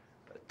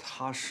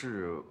他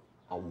是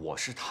我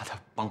是他的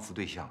帮扶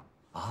对象。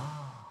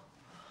啊，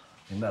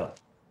明白了，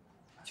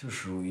就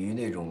属于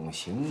那种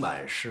刑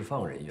满释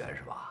放人员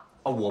是吧？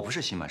哦，我不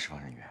是刑满释放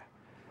人员。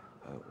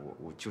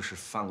我就是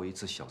犯过一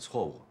次小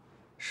错误，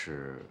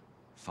是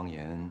方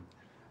言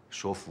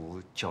说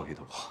服教育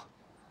的我。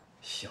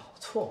小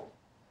错误？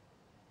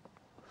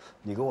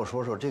你跟我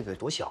说说这个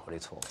多小这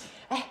错误？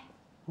哎，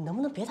你能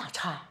不能别打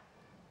岔呀？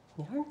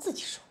你让人自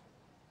己说。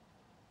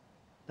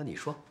那你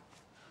说，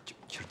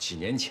就几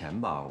年前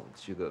吧，我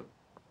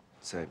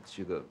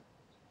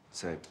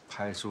在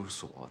派出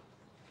所，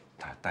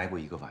待过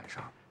一个晚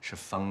上，是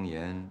方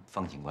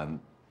警官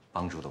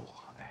帮助的我。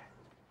哎，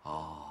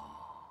哦，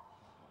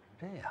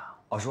这样。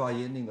哦，叔阿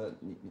姨，那个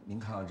您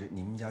看啊，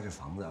你们家这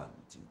房子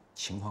这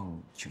情况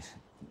就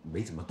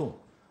没怎么动。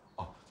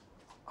哦，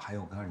还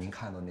有刚才您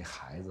看到那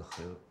孩子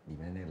和里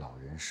面那老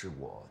人是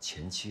我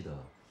前妻的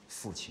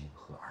父亲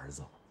和儿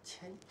子。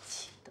前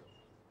妻的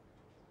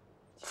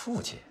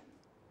父亲，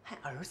还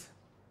儿子。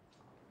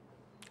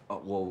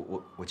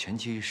我前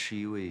妻是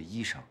一位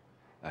医生，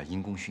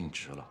因公殉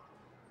职了，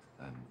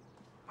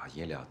把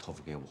爷俩托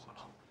付给我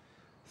了。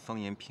方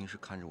言平时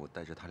看着我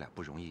带着他俩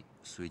不容易，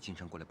所以经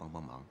常过来帮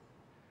忙。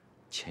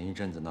前一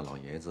阵子那老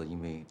爷子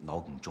因为脑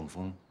梗中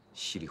风，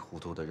稀里糊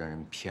涂的让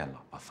人骗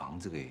了，把房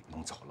子给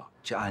弄走了。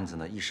这案子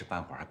呢一时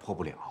半会儿还破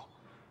不了，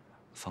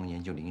方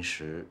言就临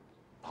时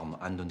把我们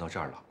安顿到这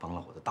儿了，帮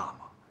了我的大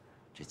忙。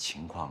这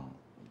情况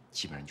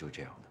基本上就是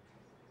这样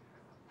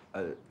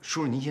的。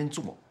叔叔您先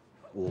坐。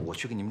我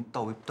去给你们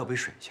倒杯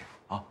水去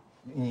啊！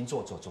您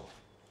坐。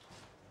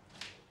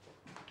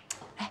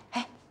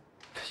哎，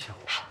这小伙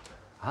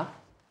啊，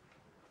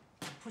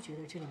你不觉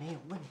得这里面有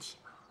问题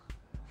吗？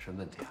什么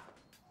问题啊？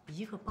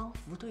一个帮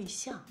扶对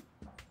象，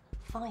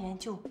方言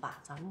就把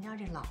咱们家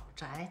这老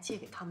宅借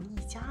给他们一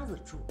家子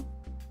住，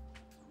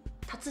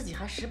他自己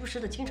还时不时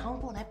的经常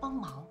过来帮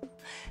忙。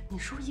你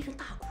说一个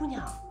大姑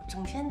娘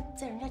整天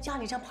在人家家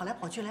里这样跑来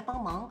跑去来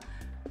帮忙，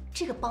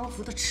这个帮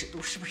扶的尺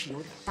度是不是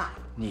有点大？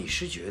你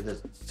是觉得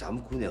咱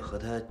们姑娘和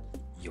他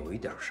有一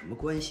点什么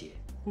关系？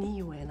你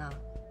以为呢？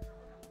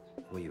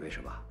我以为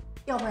什么？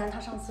要不然他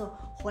上次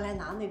回来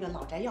拿那个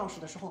老宅钥匙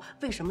的时候，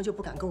为什么就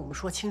不敢跟我们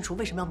说清楚？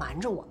为什么要瞒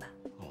着我们？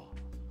哦，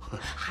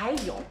还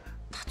有，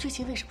他最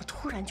近为什么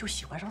突然就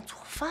喜欢上做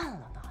饭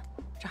了呢？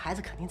这孩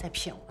子肯定在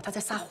骗我，他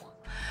在撒谎。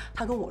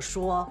他跟我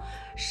说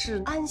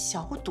是安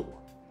小朵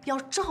要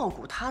照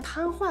顾他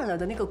瘫痪了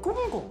的那个公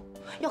公，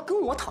要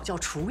跟我讨教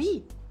厨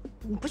艺。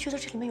你不觉得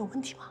这里面有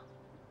问题吗？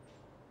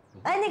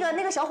哎，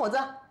那个小伙子，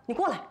你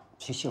过来。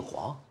姓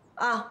黄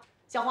啊，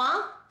小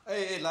黄。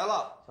哎，来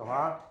了，小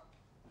黄。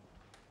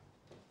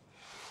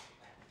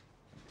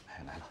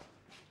哎，来了。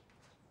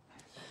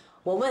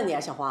我问你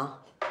啊，小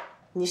黄，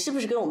你是不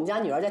是跟我们家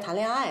女儿在谈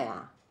恋爱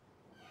啊？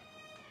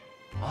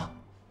啊？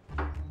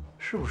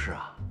是不是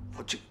啊？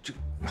这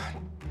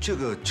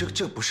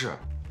不是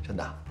真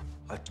的？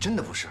真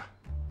的不是。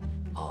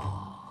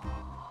哦，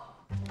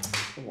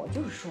我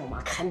就是说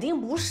嘛，肯定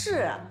不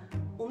是。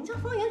我们家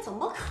方言怎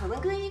么可能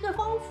跟一个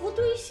帮扶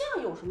对象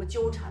有什么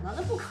纠缠呢？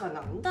那不可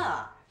能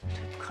的，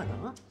不可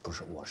能啊！不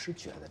是，我是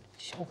觉得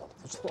小伙子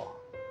不错。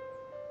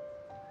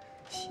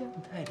现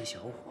在的小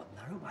伙子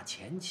哪有把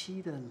前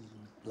妻的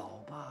老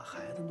爸、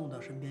孩子弄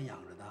到身边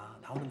养着的？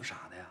哪有那么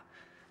傻的呀？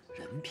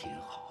人品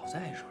好。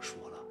再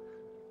说了，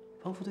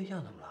帮扶对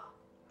象怎么了？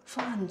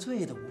犯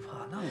罪的不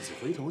怕，浪子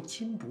回头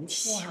金不换。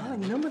行了，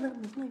你能不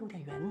能有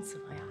点原则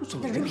呀？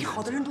那人品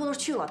好的人多了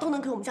去了，都能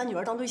给我们家女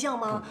儿当对象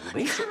吗？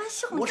没开玩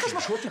笑，你干什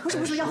么？不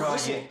是，要合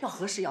适，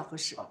要合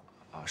适。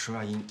舒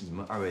阿姨，你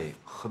们二位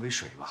喝杯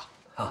水吧。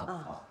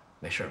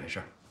没事没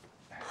事。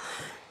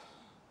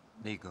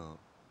那个，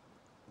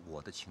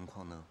我的情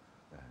况呢，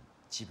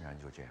基本上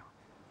就这样。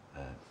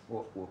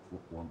我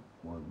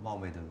冒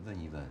昧的问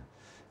一问，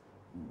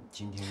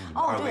今天你们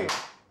二位。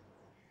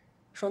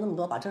说那么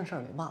多，把正事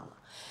儿给忘了。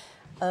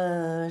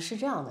是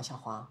这样的，小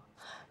黄，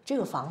这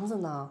个房子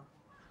呢，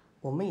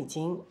我们已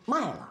经卖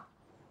了。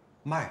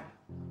卖了？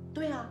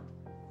对呀，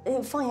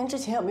方言之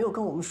前也没有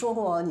跟我们说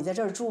过你在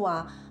这儿住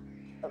啊，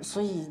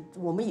所以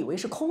我们以为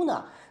是空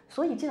的。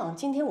所以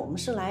今天我们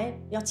是来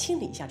要清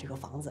理一下这个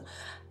房子，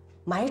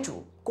买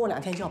主过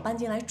2天就要搬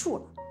进来住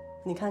了。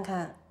你看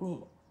看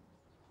你。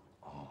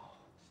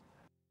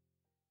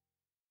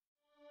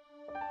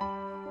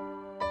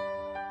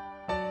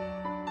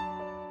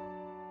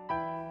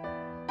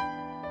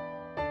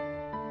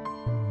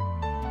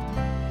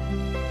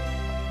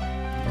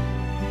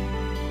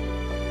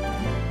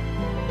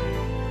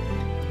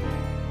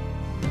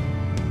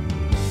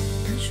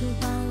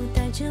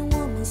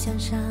向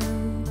上，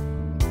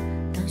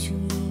当雄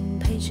鹰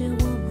陪着我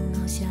们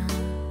翱翔。